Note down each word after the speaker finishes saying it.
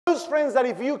Friends, that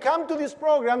if you come to these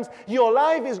programs, your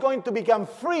life is going to become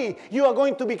free. You are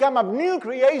going to become a new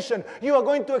creation. You are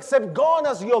going to accept God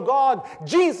as your God,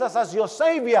 Jesus as your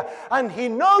Savior. And He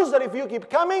knows that if you keep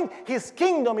coming, His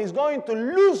kingdom is going to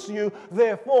lose you.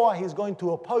 Therefore, He's going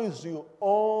to oppose you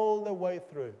all the way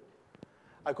through.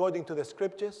 According to the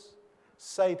Scriptures,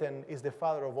 Satan is the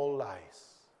father of all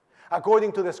lies.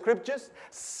 According to the Scriptures,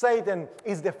 Satan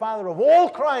is the father of all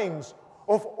crimes,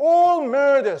 of all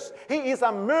murders. He is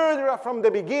a murderer from the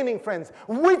beginning, friends.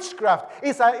 Witchcraft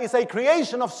is a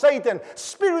creation of Satan.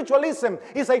 Spiritualism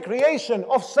is a creation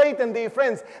of Satan, dear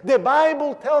friends. The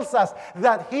Bible tells us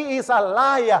that he is a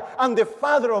liar and the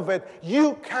father of it.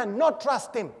 You cannot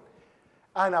trust him.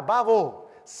 And above all,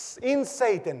 in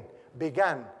Satan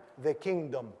began the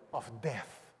kingdom of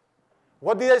death.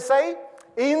 What did I say?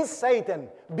 In Satan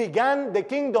began the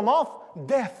kingdom of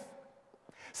death.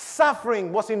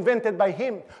 Suffering was invented by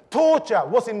him. Torture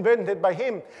was invented by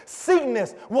him.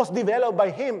 Sickness was developed by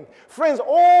him. Friends,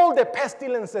 all the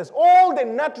pestilences, all the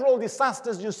natural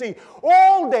disasters you see,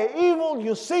 all the evil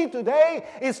you see today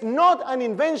is not an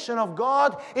invention of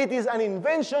God. It is an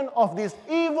invention of this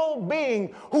evil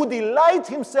being who delights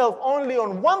himself only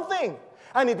on one thing.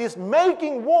 And it is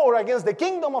making war against the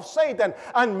kingdom of Satan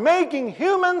and making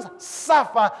humans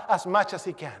suffer as much as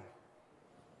he can.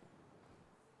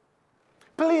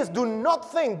 Please do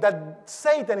not think that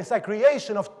Satan is a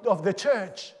creation of the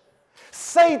church.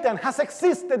 Satan has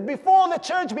existed before the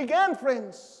church began,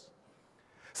 friends.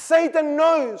 Satan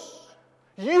knows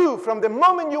you from the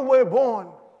moment you were born.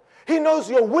 He knows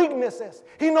your weaknesses.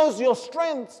 He knows your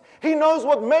strengths. He knows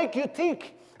what makes you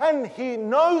tick. And he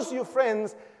knows you,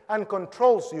 friends, and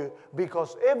controls you,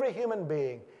 because every human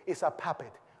being is a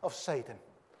puppet of Satan.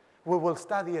 We will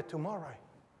study it tomorrow.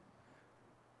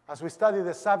 As we study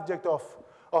the subject of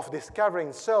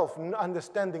discovering self,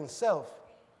 understanding self.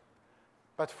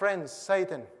 But friends,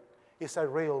 Satan is a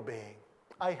real being.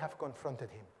 I have confronted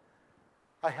him.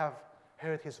 I have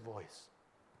heard his voice.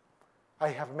 I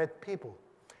have met people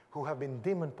who have been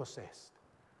demon-possessed.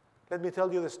 Let me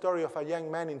tell you the story of a young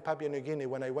man in Papua New Guinea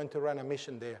when I went to run a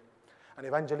mission there, an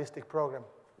evangelistic program.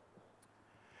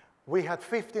 We had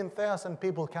 15,000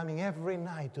 people coming every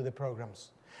night to the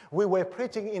programs. We were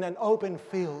preaching in an open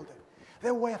field.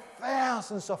 There were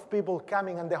thousands of people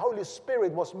coming, and the Holy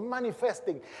Spirit was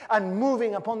manifesting and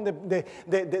moving upon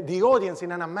the audience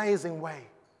in an amazing way.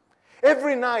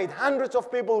 Every night, hundreds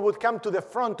of people would come to the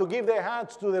front to give their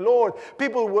hearts to the Lord.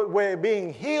 People were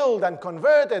being healed and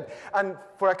converted. And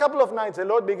for a couple of nights, the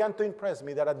Lord began to impress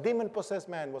me that a demon-possessed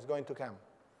man was going to come.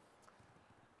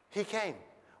 He came.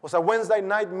 It was a Wednesday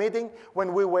night meeting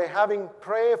when we were having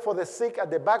prayer for the sick at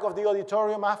the back of the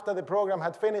auditorium after the program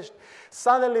had finished.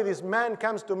 Suddenly this man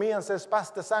comes to me and says,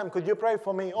 Pastor Sam, could you pray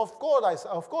for me? Of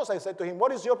course, I said to him,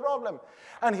 what is your problem?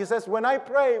 And he says, when I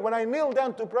pray, when I kneel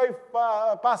down to pray,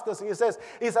 pastors, he says,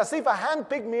 it's as if a hand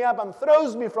picked me up and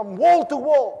throws me from wall to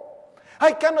wall.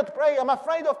 I cannot pray. I'm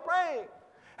afraid of praying.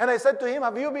 And I said to him,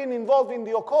 have you been involved in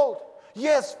the occult?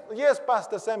 Yes,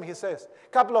 Pastor Sam, he says. A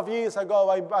couple of years ago,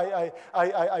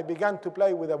 I began to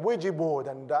play with a Ouija board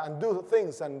and do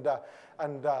things. And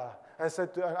I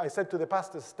said to the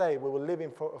pastor, stay, we will leave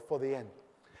him for the end.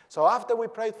 So after we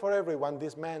prayed for everyone,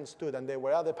 this man stood, and there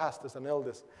were other pastors and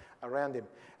elders around him.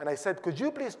 And I said, could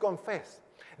you please confess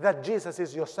that Jesus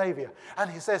is your Savior?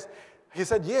 And he said,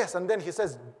 yes. And then he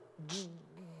says,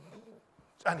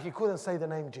 and he couldn't say the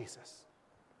name Jesus.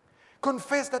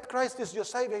 Confess that Christ is your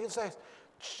Savior. He says,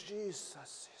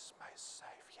 Jesus is my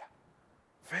Savior.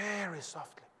 Very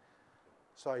softly.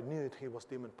 So I knew he was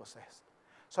demon-possessed.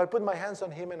 So I put my hands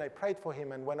on him and I prayed for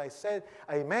him. And when I said,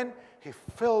 amen, he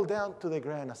fell down to the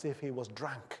ground as if he was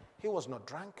drunk. He was not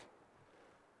drunk.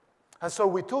 And so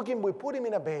we took him, we put him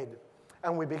in a bed,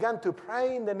 and we began to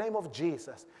pray in the name of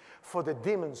Jesus for the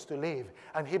demons to leave.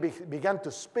 And he began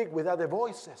to speak with other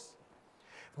voices.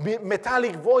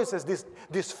 Metallic voices,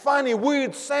 these funny,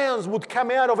 weird sounds would come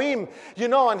out of him,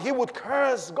 and he would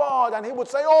curse God, and he would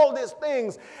say all these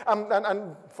things.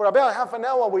 And for about half an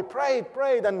hour, we prayed,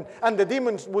 and the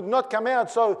demons would not come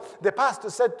out. So the pastor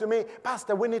said to me,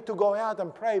 Pastor, we need to go out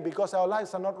and pray because our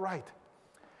lives are not right.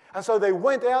 And so they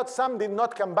went out. Some did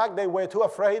not come back. They were too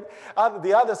afraid.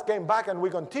 The others came back, and we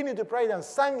continued to pray and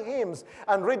sang hymns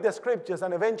and read the scriptures,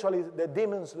 and eventually the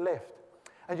demons left.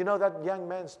 And that young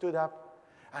man stood up,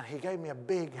 and he gave me a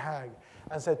big hug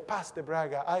and said, Pastor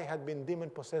Braga, I had been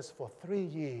demon-possessed for 3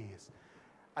 years.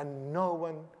 And no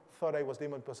one thought I was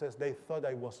demon-possessed. They thought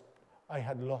I was I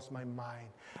had lost my mind.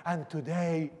 And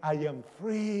today I am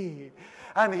free.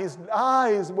 And his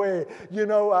eyes were,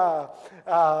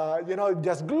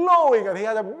 just glowing, and he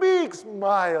had a big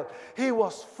smile. He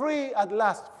was free at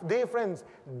last. Dear friends,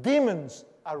 demons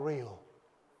are real.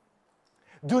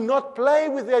 Do not play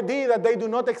with the idea that they do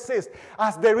not exist.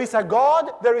 As there is a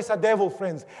God, there is a devil,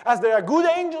 friends. As there are good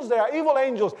angels, there are evil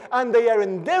angels. And they are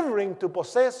endeavoring to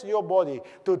possess your body,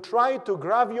 to try to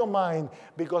grab your mind,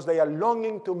 because they are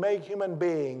longing to make human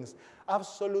beings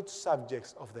absolute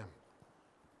subjects of them.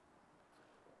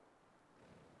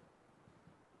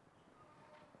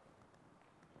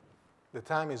 The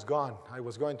time is gone. I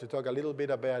was going to talk a little bit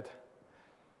about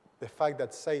the fact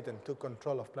that Satan took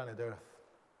control of planet Earth.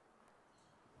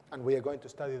 And we are going to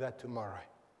study that tomorrow.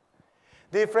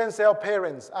 Dear friends, our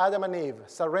parents, Adam and Eve,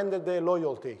 surrendered their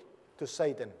loyalty to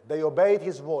Satan. They obeyed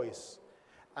his voice,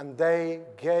 and they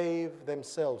gave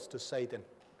themselves to Satan.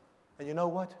 And you know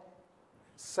what?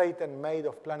 Satan made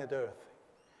of planet Earth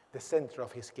the center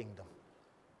of his kingdom.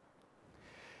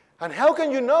 And how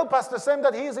can you know, Pastor Sam,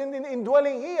 that he is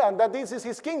indwelling here and that this is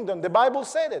his kingdom? The Bible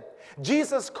said it.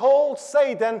 Jesus called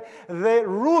Satan the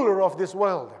ruler of this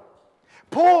world.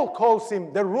 Paul calls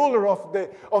him the ruler of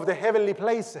the heavenly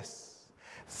places.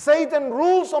 Satan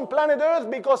rules on planet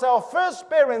Earth because our first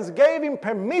parents gave him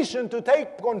permission to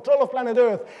take control of planet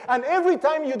Earth. And every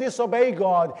time you disobey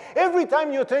God, every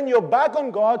time you turn your back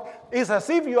on God, it's as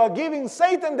if you are giving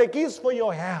Satan the keys for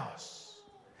your house.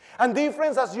 And dear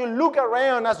friends, as you look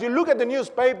around, as you look at the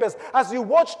newspapers, as you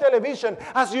watch television,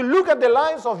 as you look at the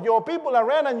lives of your people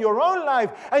around and your own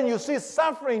life, and you see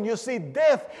suffering, you see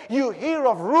death, you hear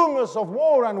of rumors of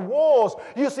war and wars,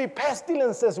 you see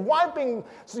pestilences wiping,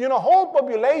 whole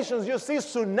populations, you see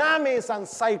tsunamis and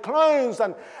cyclones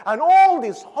and all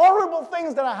these horrible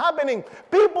things that are happening.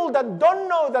 People that don't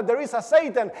know that there is a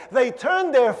Satan, they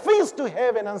turn their face to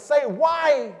heaven and say,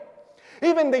 why?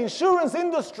 Even the insurance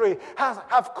industry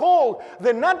have called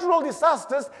the natural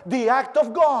disasters the act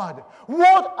of God.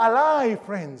 What a lie,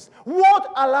 friends.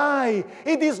 What a lie.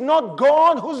 It is not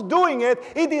God who's doing it.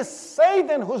 It is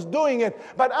Satan who's doing it.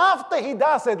 But after he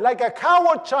does it, like a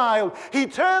coward child, he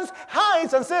turns,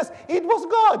 hides, and says, it was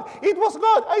God. It was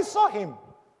God. I saw him.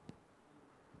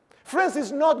 Friends, it's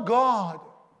not God.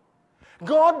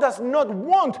 God does not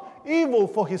want evil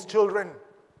for his children.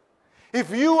 If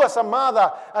you as a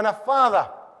mother and a father,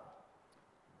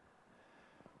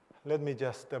 let me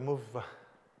just move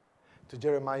to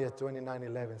Jeremiah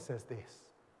 29:11, says this.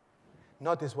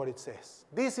 Notice what it says.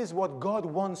 This is what God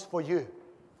wants for you.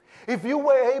 If you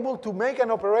were able to make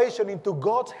an operation into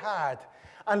God's heart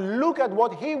and look at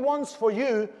what he wants for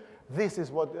you, this is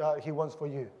what he wants for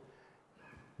you.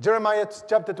 Jeremiah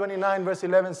chapter 29 verse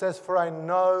 11 says, for I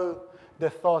know the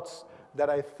thoughts that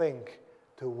I think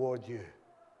toward you.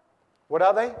 What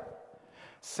are they?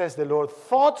 Says the Lord,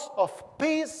 thoughts of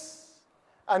peace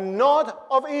and not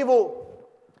of evil,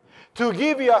 to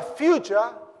give you a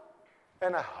future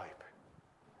and a hope.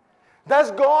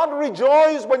 Does God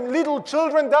rejoice when little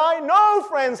children die? No,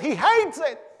 friends, he hates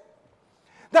it.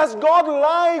 Does God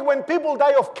like when people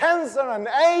die of cancer and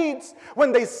AIDS,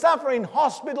 when they suffer in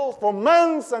hospitals for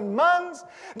months and months?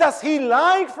 Does he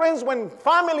like, friends, when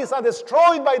families are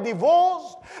destroyed by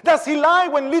divorce? Does he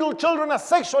like when little children are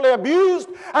sexually abused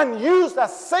and used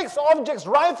as sex objects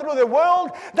right through the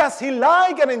world? Does he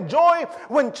like and enjoy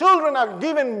when children are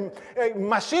given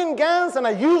machine guns and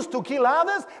are used to kill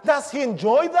others? Does he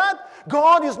enjoy that?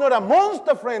 God is not a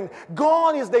monster, friend.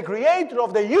 God is the creator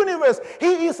of the universe.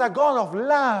 He is a God of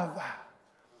love.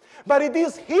 But it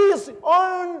is his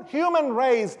own human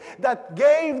race that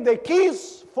gave the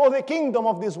keys for the kingdom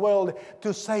of this world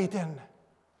to Satan.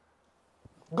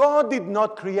 God did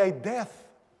not create death.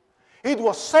 It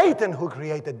was Satan who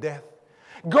created death.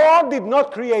 God did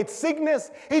not create sickness.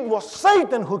 It was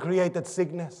Satan who created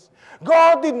sickness.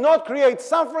 God did not create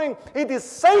suffering. It is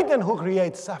Satan who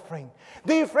creates suffering.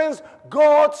 Dear friends,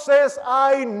 God says,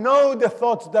 I know the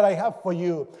thoughts that I have for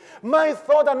you. My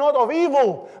thoughts are not of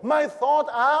evil. My thoughts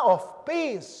are of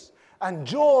peace and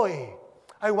joy.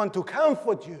 I want to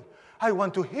comfort you. I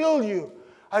want to heal you.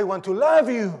 I want to love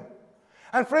you.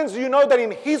 And friends, you know that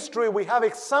in history we have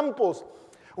examples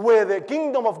where the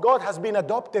kingdom of God has been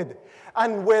adopted,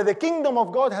 and where the kingdom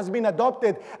of God has been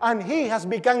adopted and he has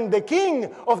become the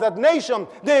king of that nation,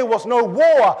 there was no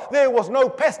war, there was no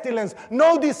pestilence,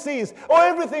 no disease,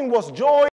 everything was joy.